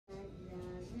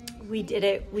We did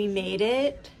it. We made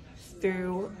it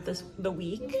through the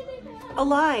week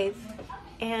alive,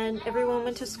 and everyone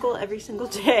went to school every single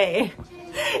day.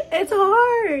 It's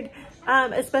hard,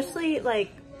 especially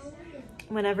like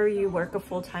whenever you work a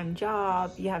full-time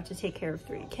job, you have to take care of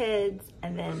 3 kids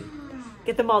and then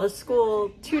get them all to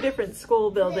school, 2 different school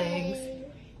buildings.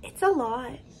 It's a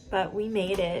lot, but we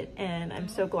made it, and I'm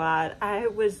so glad. I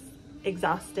was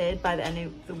exhausted by the end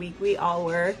of the week. We all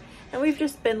were, and we've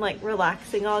just been like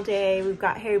relaxing all day. We've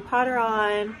got Harry Potter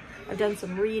on. I've done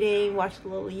some reading, watched a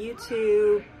little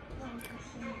YouTube.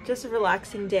 Just a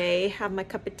relaxing day. Have my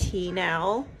cup of tea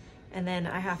now, and then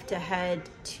I have to head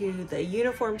to the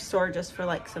uniform store just for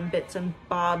like some bits and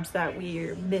bobs that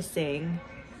we're missing.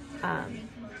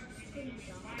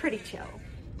 Pretty chill.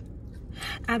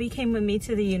 Abby came with me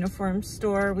to the uniform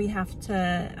store. We have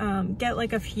to get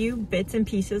like a few bits and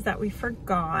pieces that we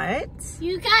forgot.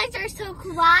 You guys are so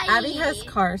quiet. Abby has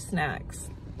car snacks.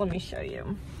 Let me show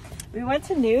you. We went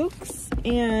to Nuke's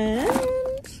and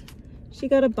she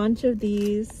got a bunch of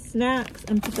these snacks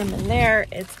and put them in there.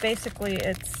 It's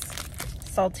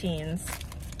saltines.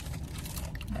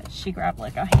 But she grabbed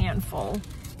like a handful,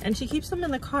 and she keeps them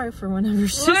in the car for whenever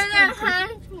she's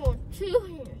handful, 2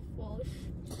 handfuls.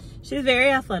 She's very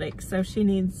athletic, so she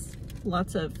needs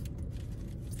lots of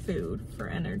food for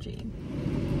energy.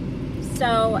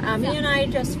 So Abby and I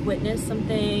just witnessed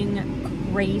something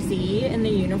crazy in the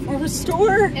uniform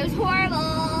store. It was horrible.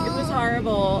 It was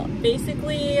horrible.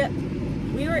 Basically,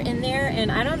 we were in there,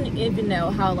 and I don't even know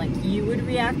how like you would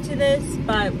react to this,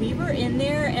 but we were in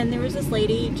there and there was this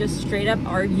lady just straight up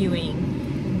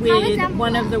arguing with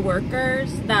one of the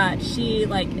workers that she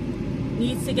like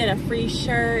needs to get a free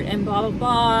shirt and blah blah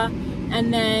blah.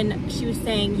 And then she was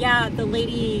saying, yeah, the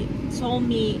lady told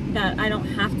me that I don't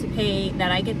have to pay,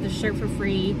 that I get the shirt for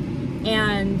free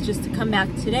and just to come back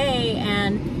today.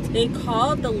 And they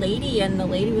called the lady, and the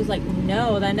lady was like,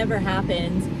 no, that never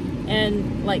happened.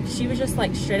 And like she was just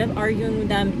like straight up arguing with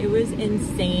them. It was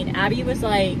insane. Abby was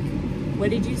like, what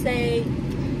did you say?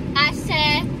 I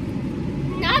said,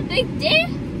 not a big deal.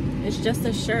 It's just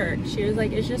a shirt. She was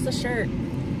like, it's just a shirt.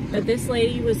 But this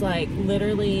lady was like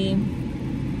literally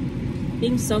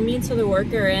being so mean to the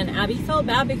worker, and Abby felt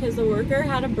bad because the worker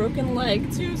had a broken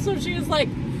leg too, so she was like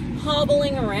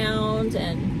hobbling around,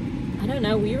 and I don't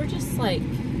know, we were just like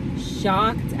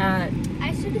shocked at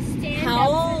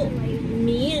how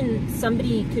mean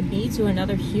somebody could be to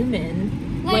another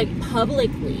human, like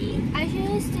publicly. I should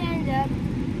have stand up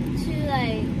to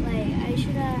like I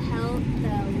should have helped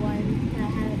the one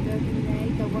that had a broken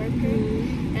leg, the worker,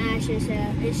 and I should have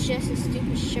said, it's just a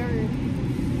stupid shirt.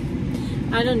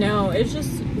 I don't know, it's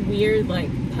just weird, like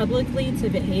publicly to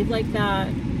behave like that,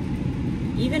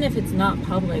 even if it's not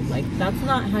public. Like that's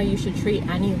not how you should treat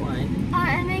anyone.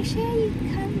 And make sure you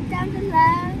comment down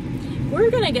below.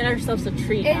 We're gonna get ourselves a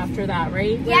treat after that,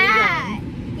 right? Yeah,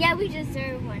 we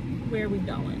deserve one. Where are we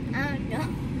going? I don't know.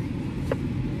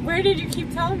 Where did you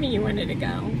keep telling me you wanted to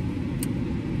go?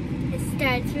 It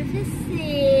starts with a C.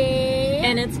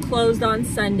 And it's closed on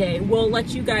Sunday. We'll let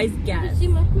you guys guess. You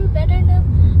must be better now.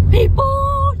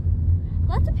 People!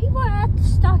 Lots of people are at the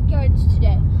stockyards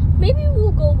today. Maybe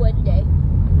we'll go one day.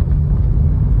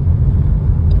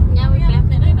 Now we haven't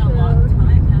been in a long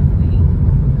time, have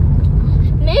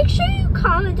we? Make sure you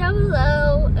comment down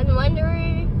below and wonder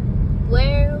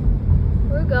where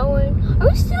we're going. Are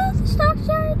we still at the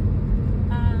stockyard?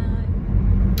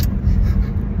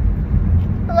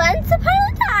 Once upon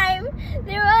a time,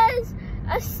 there was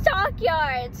a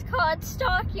stockyards called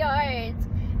Stockyards,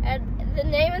 and the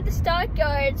name of the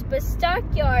stockyards was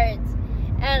Stockyards,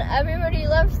 and everybody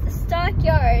loves the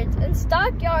stockyards. And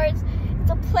stockyards is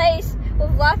a place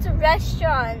with lots of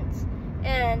restaurants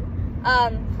and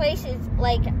places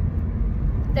like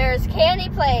there's candy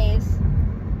place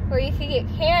where you can get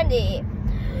candy.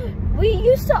 We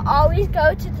used to always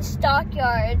go to the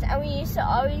stockyards, and we used to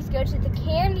always go to the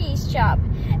candy shop.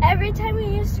 Every time we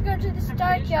used to go to the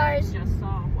stockyards. Just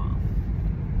saw a wolf.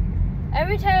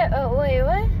 Every time. Oh wait,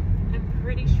 what? I'm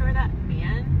pretty sure that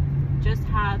man just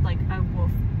had like a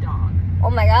wolf dog.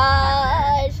 Oh my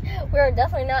gosh, we're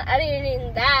definitely not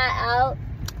editing that out.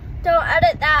 Don't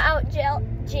edit that out,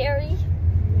 Jerry.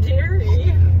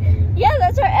 Jerry? Yeah,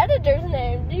 that's our editor's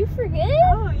name. Do you forget?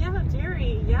 Oh yeah,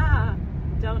 Jerry, yeah.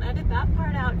 Don't edit that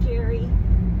part out, Jerry.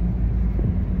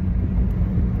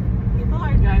 People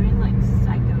are driving like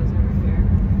psychos over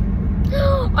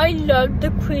here. I love the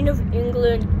Queen of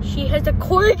England. She has a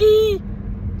corgi.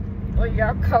 Oh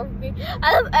yeah, corgi.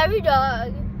 I love every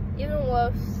dog, even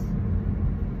wolves.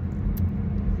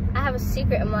 I have a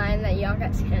secret of mine that y'all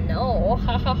guys can't know.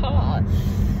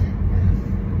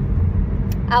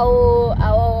 Ow, ow,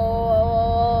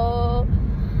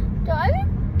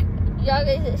 dog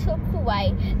is so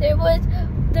kawaii. There was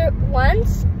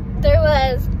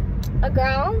a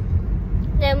girl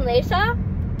named Lisa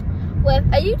with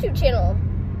a YouTube channel,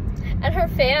 and her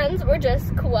fans were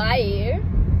just kawaii.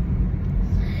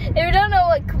 If you don't know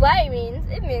what kawaii means,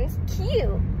 it means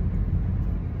cute.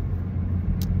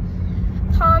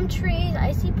 Palm trees.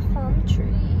 I see palm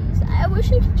trees. I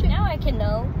wish I could. Now I can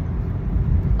know.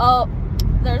 Oh,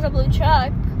 there's a blue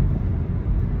truck.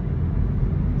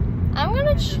 I'm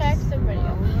gonna check the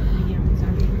video.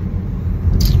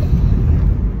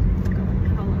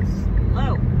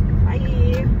 Hello.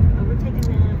 Bye. Overtaking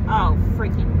them. Oh,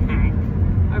 freaking heck.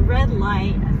 A red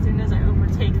light as soon as I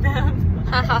overtake them.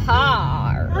 Ha ha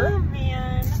ha. Oh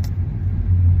man.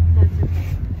 That's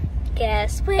okay.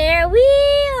 Guess where we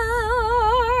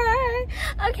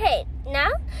are? Okay,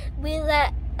 now we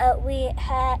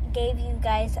gave you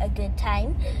guys a good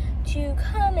time to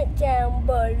comment down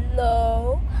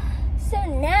below. So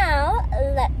now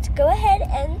let's go ahead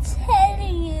and tell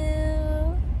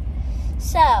you.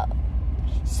 So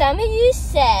some of you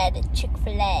said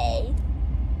Chick-fil-A.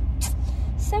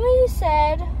 Some of you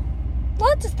said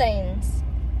lots of things.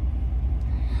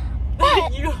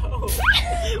 But You hope.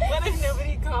 What if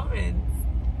nobody comments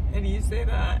and you say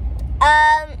that?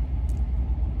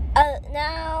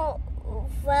 Now,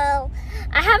 well,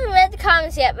 I haven't read the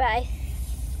comments yet, but I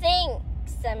think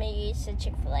some of you said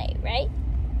Chick-fil-A, right?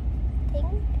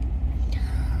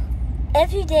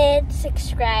 If you did,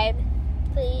 subscribe,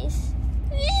 please.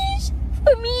 Please,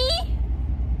 for me.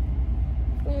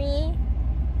 For me.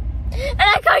 And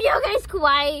I called you guys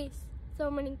kawaii so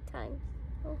many times.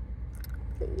 Oh,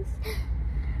 please.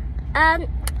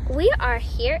 We are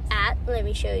here at, let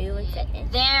me show you one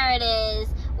second. There it is.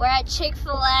 We're at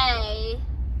Chick-fil-A.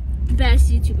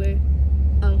 Best YouTuber.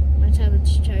 Oh, my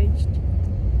tablet's charged.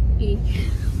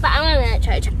 But I'm gonna let it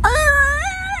charge.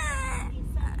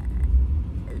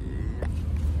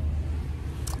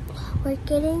 We're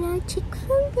getting our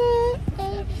Chick-fil-A.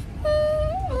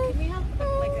 Can we have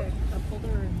like a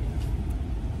holder?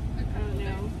 I don't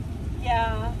know.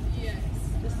 Yeah. Yes.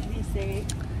 Just to be safe.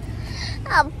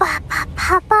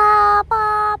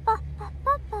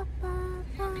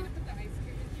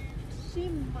 She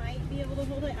might be able to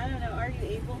hold it. I don't know. Are you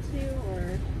able to,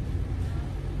 or?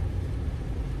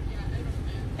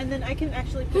 And then I can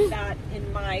actually put that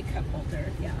in my cup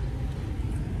holder. Yeah.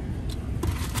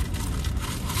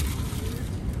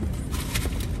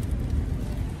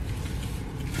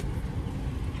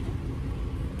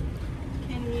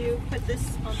 Can you put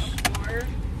this on the floor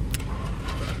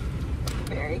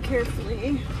very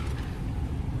carefully?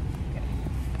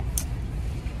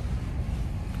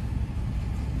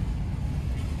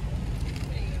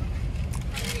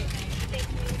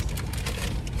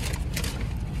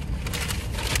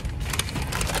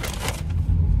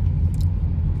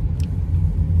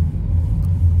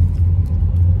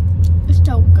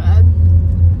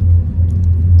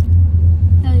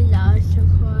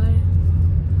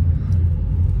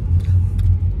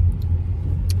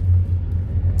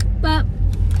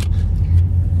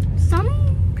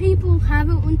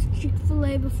 Haven't went to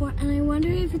Chick-fil-A before, and I wonder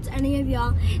if it's any of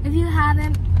y'all. If you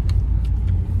haven't,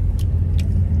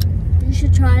 you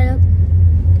should try it.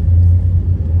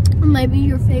 It might be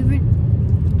your favorite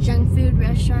junk food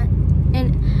restaurant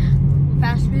and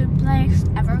fast food place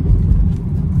ever.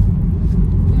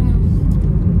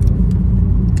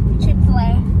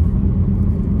 Chick-fil-A.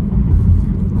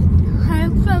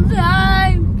 Chick-fil-A.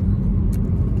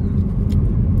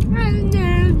 I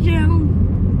need you.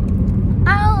 I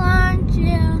want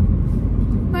you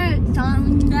for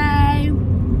Sunday.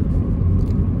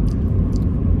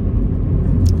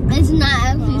 It's not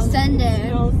actually Sunday. It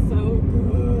smells so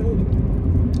good.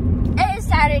 It is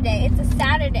Saturday. It's a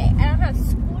Saturday. I don't have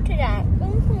school today.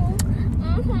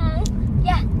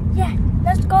 Yeah.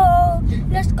 Let's go.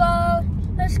 Let's go.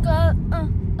 Let's go.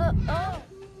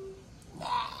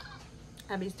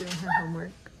 Abby's doing her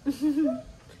homework.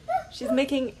 She's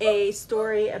making a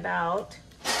story about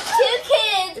 2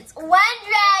 kids, 1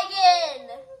 dragon.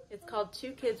 It's called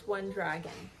 2 Kids, 1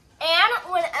 Dragon. And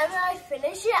whenever I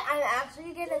finish it, I'm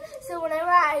actually gonna, so whenever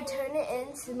I turn it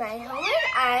into my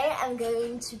homework, I am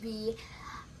going to be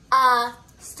a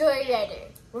story writer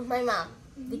with my mom.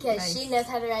 Because she knows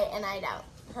how to write and I don't.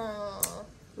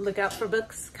 Look out for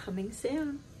books coming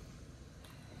soon.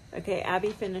 Okay,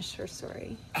 Abby finished her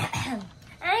story.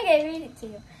 I'm gonna read it to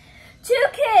you. 2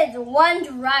 kids, 1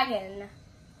 dragon.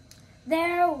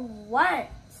 There once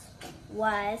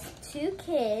was 2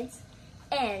 kids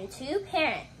and 2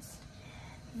 parents.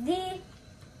 They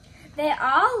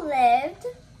all lived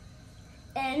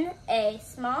in a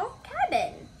small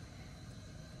cabin.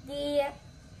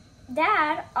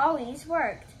 Dad always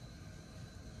worked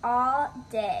all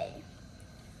day.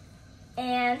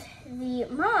 And the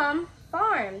mom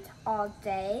farmed all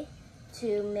day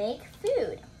to make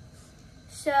food.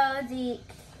 So the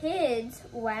kids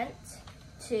went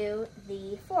to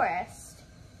the forest.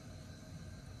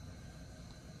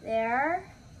 Their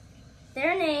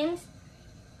names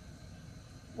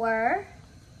were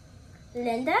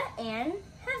Linda and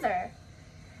Heather.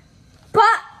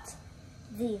 But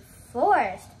the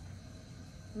forest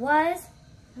was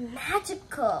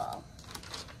magical.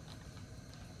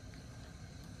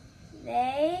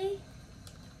 They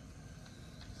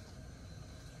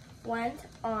went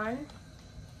on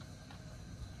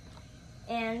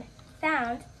and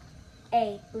found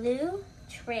a blue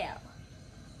trail.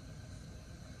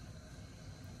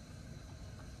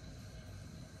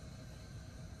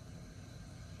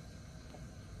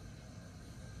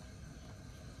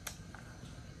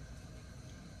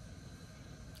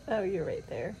 Oh, you're right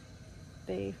there.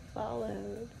 They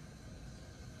followed.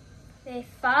 They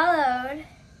followed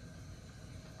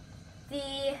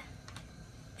the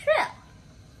trail.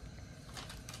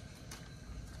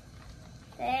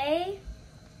 They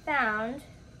found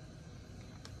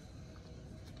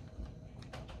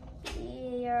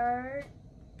the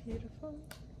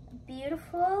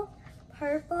beautiful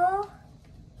purple.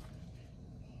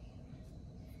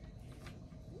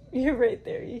 You're right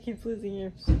there. You keep losing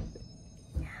your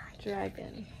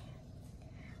dragon.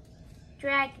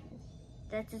 Dragon.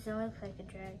 That doesn't look like a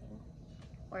dragon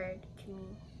word to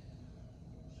me.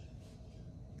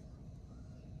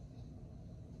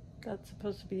 That's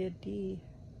supposed to be a D.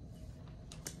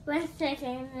 One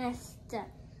second, I messed up.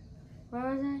 Where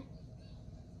was I?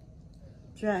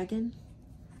 Dragon.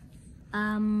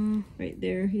 Right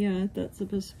there. Yeah, that's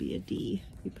supposed to be a D.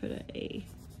 You put an A.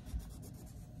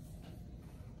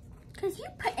 Because you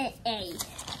put an A.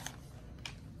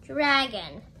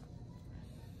 Dragon.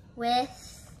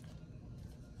 With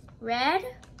red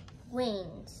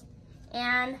wings.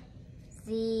 And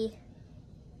the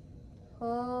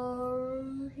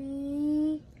holy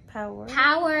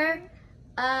power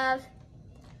of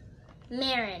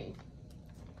Marin.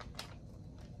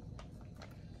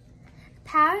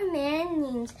 Power of Marin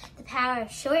means the power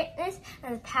of shortness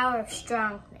and the power of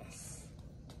strongness.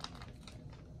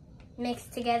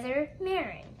 Mixed together,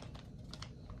 Marin.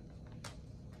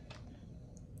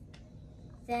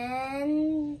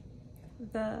 Then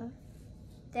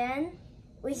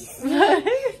we see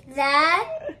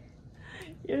that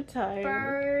you're tired.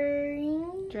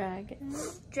 Burning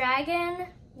dragon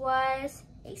was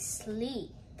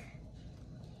asleep.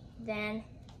 Then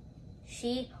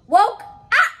she woke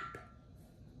up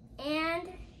and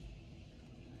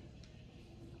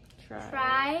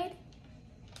tried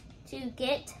to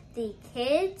get the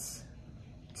kids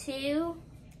to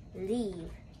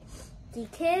leave. The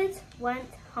kids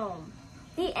went home.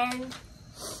 The end.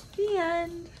 The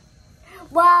end.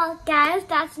 Well, guys,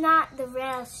 that's not the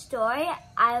real story.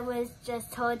 I was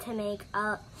just told to make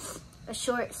a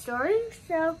short story,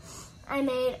 so I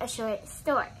made a short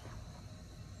story.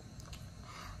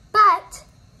 But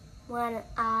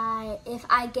if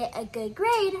I get a good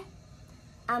grade,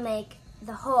 I'll make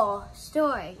the whole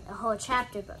story, a whole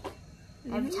chapter book,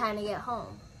 every time I get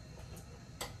home.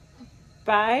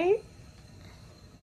 Bye.